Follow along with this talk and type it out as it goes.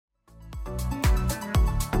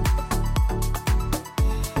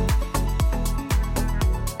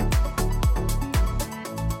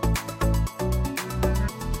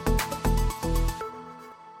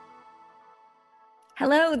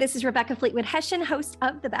Hello, this is Rebecca Fleetwood Hessian, host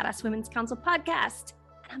of the Badass Women's Council podcast,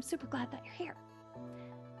 and I'm super glad that you're here.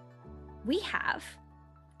 We have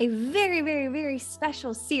a very, very, very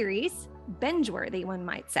special series, binge-worthy, one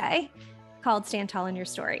might say, called Stand Tall in Your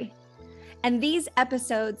Story. And these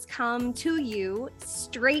episodes come to you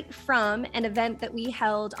straight from an event that we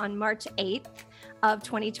held on March 8th of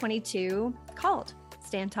 2022 called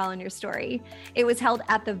Stand Tall in Your Story. It was held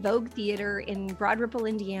at the Vogue Theater in Broad Ripple,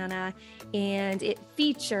 Indiana, and it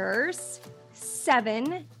features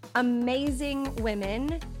 7 amazing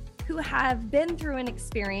women who have been through an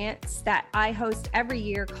experience that I host every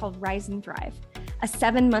year called Rise and Thrive, a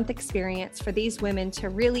 7-month experience for these women to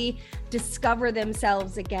really discover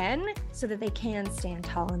themselves again so that they can stand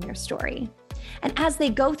tall in their story. And as they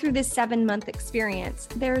go through this 7-month experience,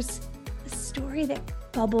 there's a story that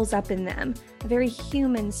bubbles up in them, a very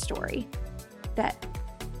human story that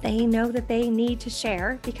they know that they need to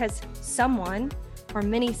share because someone or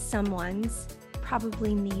many someones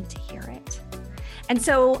probably need to hear it. And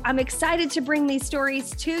so I'm excited to bring these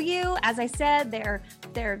stories to you. As I said,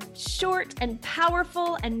 they're short and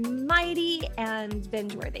powerful and mighty and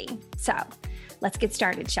binge-worthy. So let's get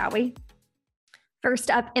started, shall we?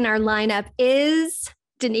 First up in our lineup is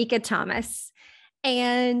Danika Thomas.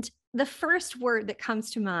 And the first word that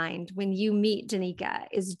comes to mind when you meet Denika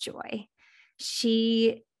is joy.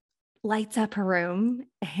 She lights up her room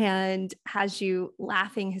and has you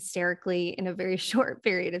laughing hysterically in a very short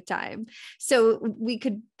period of time. So we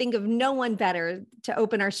could think of no one better to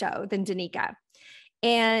open our show than Denika.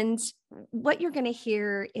 And what you're going to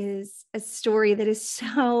hear is a story that is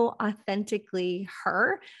so authentically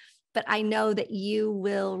her, but I know that you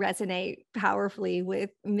will resonate powerfully with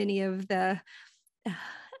many of the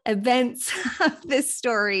events of this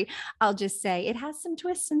story. I'll just say it has some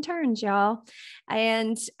twists and turns, y'all.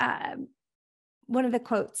 And one of the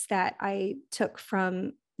quotes that I took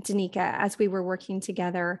from Denika as we were working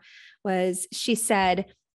together was, she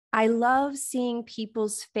said, "I love seeing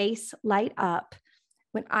people's face light up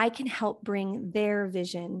when I can help bring their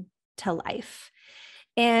vision to life."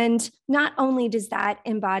 And not only does that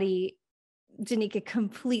embody Denika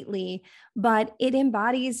completely, but it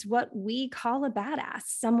embodies what we call a badass,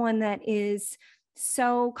 someone that is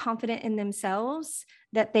so confident in themselves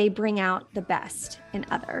that they bring out the best in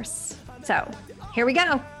others. So here we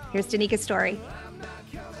go. Here's Denika's story.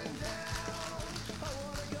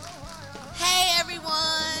 Hey,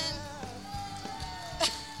 everyone.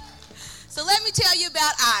 So let me tell you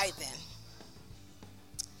about Ivan.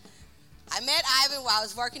 I met Ivan while I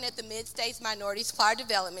was working at the Mid-States Minority Supplier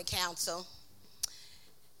Development Council.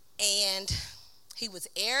 And he was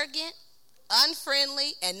arrogant,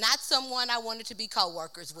 unfriendly, and not someone I wanted to be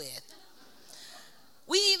co-workers with.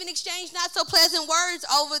 We even exchanged not so pleasant words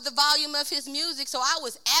over the volume of his music, so I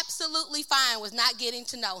was absolutely fine with not getting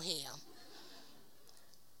to know him.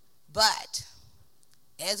 But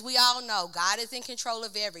as we all know, God is in control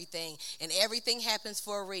of everything, and everything happens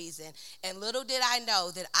for a reason. And little did I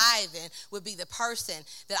know that Ivan would be the person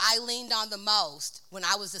that I leaned on the most when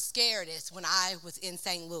I was the scaredest when I was in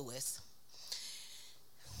St. Louis.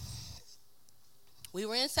 We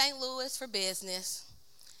were in St. Louis for business,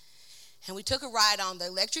 and we took a ride on the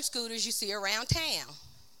electric scooters you see around town.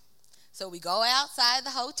 So we go outside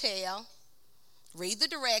the hotel, read the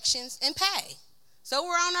directions, and pay. So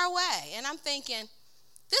we're on our way, and I'm thinking,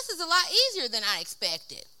 this is a lot easier than I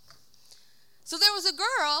expected. So there was a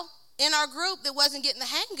girl in our group that wasn't getting the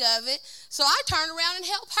hang of it, so I turned around and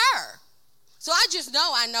helped her. So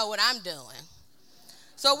I know what I'm doing.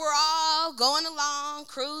 So we're all going along,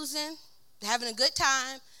 cruising, having a good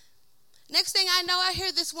time. Next thing I know, I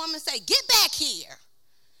hear this woman say, "Get back here."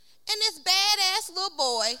 And this badass little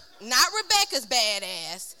boy, not Rebecca's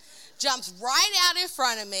badass, jumps right out in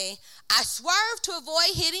front of me. I swerve to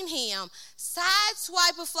avoid hitting him,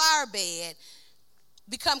 sideswipe a flower bed,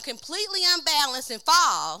 become completely unbalanced and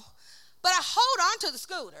fall, but I hold on to the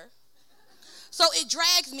scooter. So it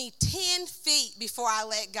drags me 10 feet before I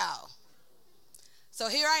let go. So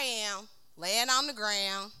here I am, laying on the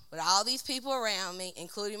ground with all these people around me,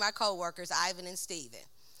 including my coworkers, Ivan and Steven.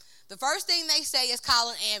 The first thing they say is call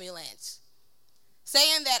an ambulance.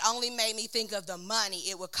 Saying that only made me think of the money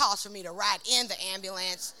it would cost for me to ride in the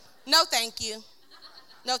ambulance. No, thank you.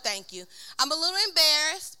 No, thank you. I'm a little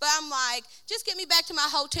embarrassed, but I'm like, just get me back to my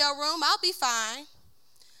hotel room. I'll be fine.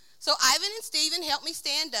 So Ivan and Steven helped me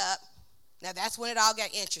stand up. Now, that's when it all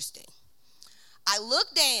got interesting. I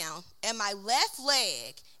look down, and my left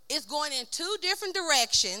leg is going in 2 different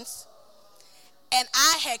directions, and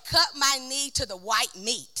I had cut my knee to the white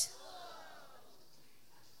meat.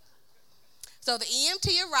 So the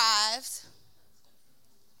EMT arrives.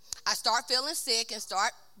 I start feeling sick and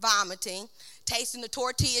start vomiting, tasting the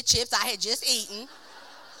tortilla chips I had just eaten.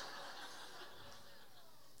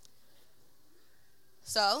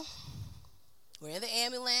 So, we're in the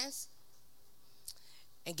ambulance,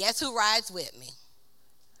 and guess who rides with me?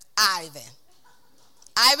 Ivan.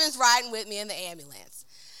 Ivan's riding with me in the ambulance.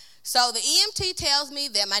 So the EMT tells me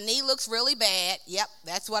that my knee looks really bad. Yep,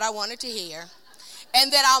 that's what I wanted to hear.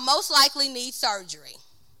 And that I'll most likely need surgery.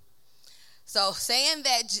 So saying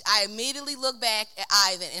that, I immediately looked back at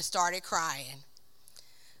Ivan and started crying.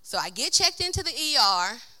 So I get checked into the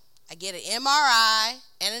ER. I get an MRI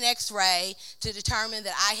and an X-ray to determine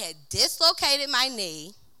that I had dislocated my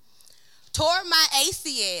knee, tore my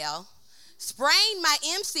ACL, sprained my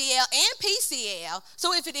MCL and PCL,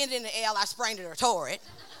 so if it ended in an L, I sprained it or tore it,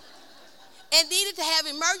 and needed to have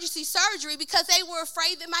emergency surgery because they were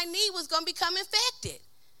afraid that my knee was going to become infected.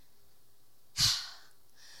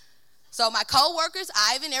 So my co-workers,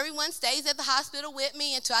 Ivan, everyone stays at the hospital with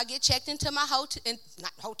me until I get checked into my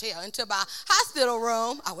into my hospital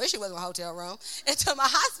room. I wish it was my hotel room. Into my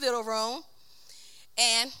hospital room.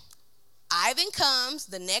 And Ivan comes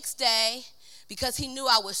the next day because he knew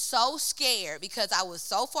I was so scared because I was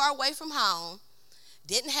so far away from home,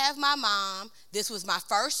 didn't have my mom. This was my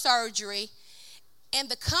first surgery. And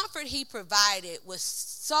the comfort he provided was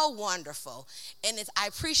so wonderful. And I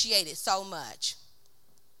appreciate it so much.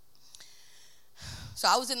 So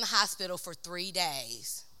I was in the hospital for 3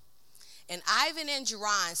 days. And Ivan and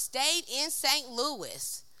Jerron stayed in St.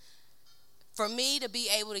 Louis for me to be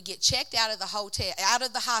able to get checked out of the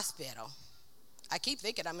hospital. I keep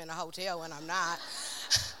thinking I'm in a hotel when I'm not.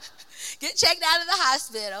 Get checked out of the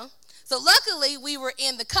hospital. So luckily we were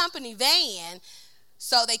in the company van.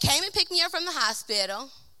 So they came and picked me up from the hospital.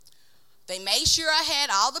 They made sure I had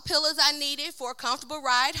all the pillows I needed for a comfortable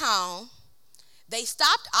ride home. They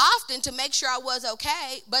stopped often to make sure I was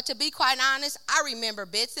okay, but to be quite honest, I remember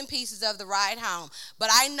bits and pieces of the ride home. But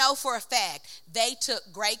I know for a fact they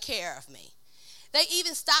took great care of me. They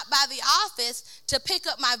even stopped by the office to pick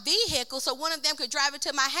up my vehicle so one of them could drive it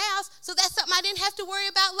to my house, so that's something I didn't have to worry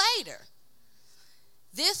about later.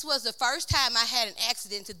 This was the first time I had an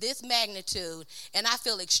accident to this magnitude, and I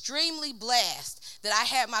feel extremely blessed that I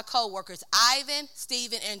had my coworkers, Ivan,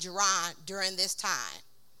 Stephen, and Jerron, during this time.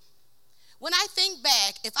 When I think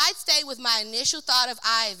back, if I'd stayed with my initial thought of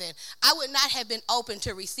Ivan, I would not have been open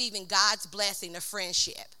to receiving God's blessing of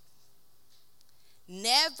friendship.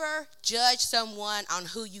 Never judge someone on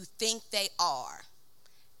who you think they are.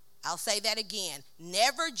 I'll say that again.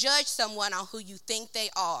 Never judge someone on who you think they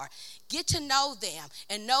are. Get to know them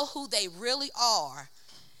and know who they really are,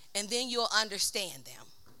 and then you'll understand them.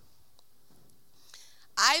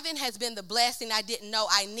 Ivan has been the blessing I didn't know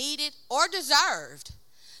I needed or deserved.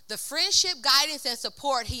 The friendship, guidance, and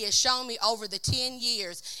support he has shown me over the 10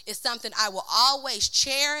 years is something I will always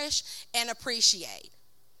cherish and appreciate.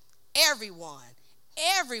 Everyone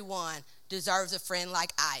deserves a friend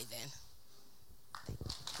like Ivan.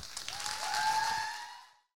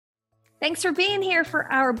 Thanks for being here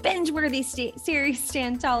for our binge-worthy series,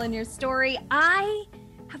 Stand Tall in Your Story. I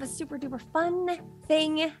have a super duper fun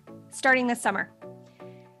thing starting this summer.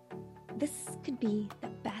 This could be the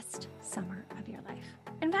best summer of your life.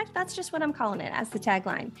 In fact, that's just what I'm calling it as the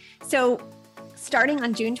tagline. So starting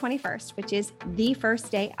on June 21st, which is the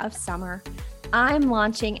first day of summer, I'm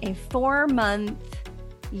launching a 4-month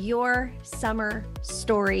Your Summer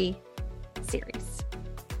Story series.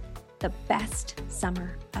 The best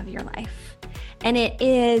summer of your life. And it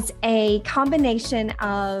is a combination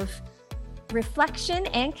of reflection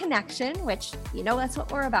and connection, which that's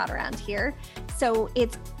what we're about around here. So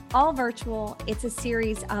it's all virtual. It's a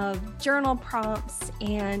series of journal prompts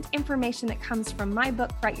and information that comes from my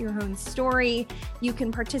book, Write Your Own Story. You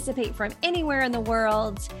can participate from anywhere in the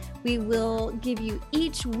world. We will give you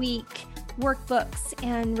each week workbooks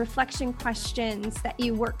and reflection questions that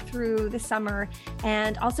you work through the summer.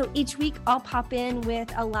 And also each week I'll pop in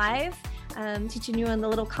with a live teaching you on the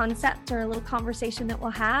little concept or a little conversation that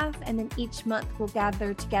we'll have. And then each month we'll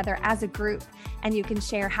gather together as a group and you can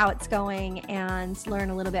share how it's going and learn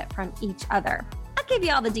a little bit from each other. I'll give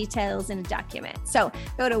you all the details in a document. So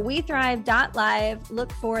go to wethrive.live,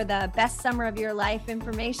 look for the best summer of your life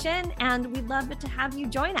information, and we'd love to have you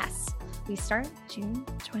join us. We start June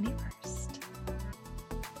 21st.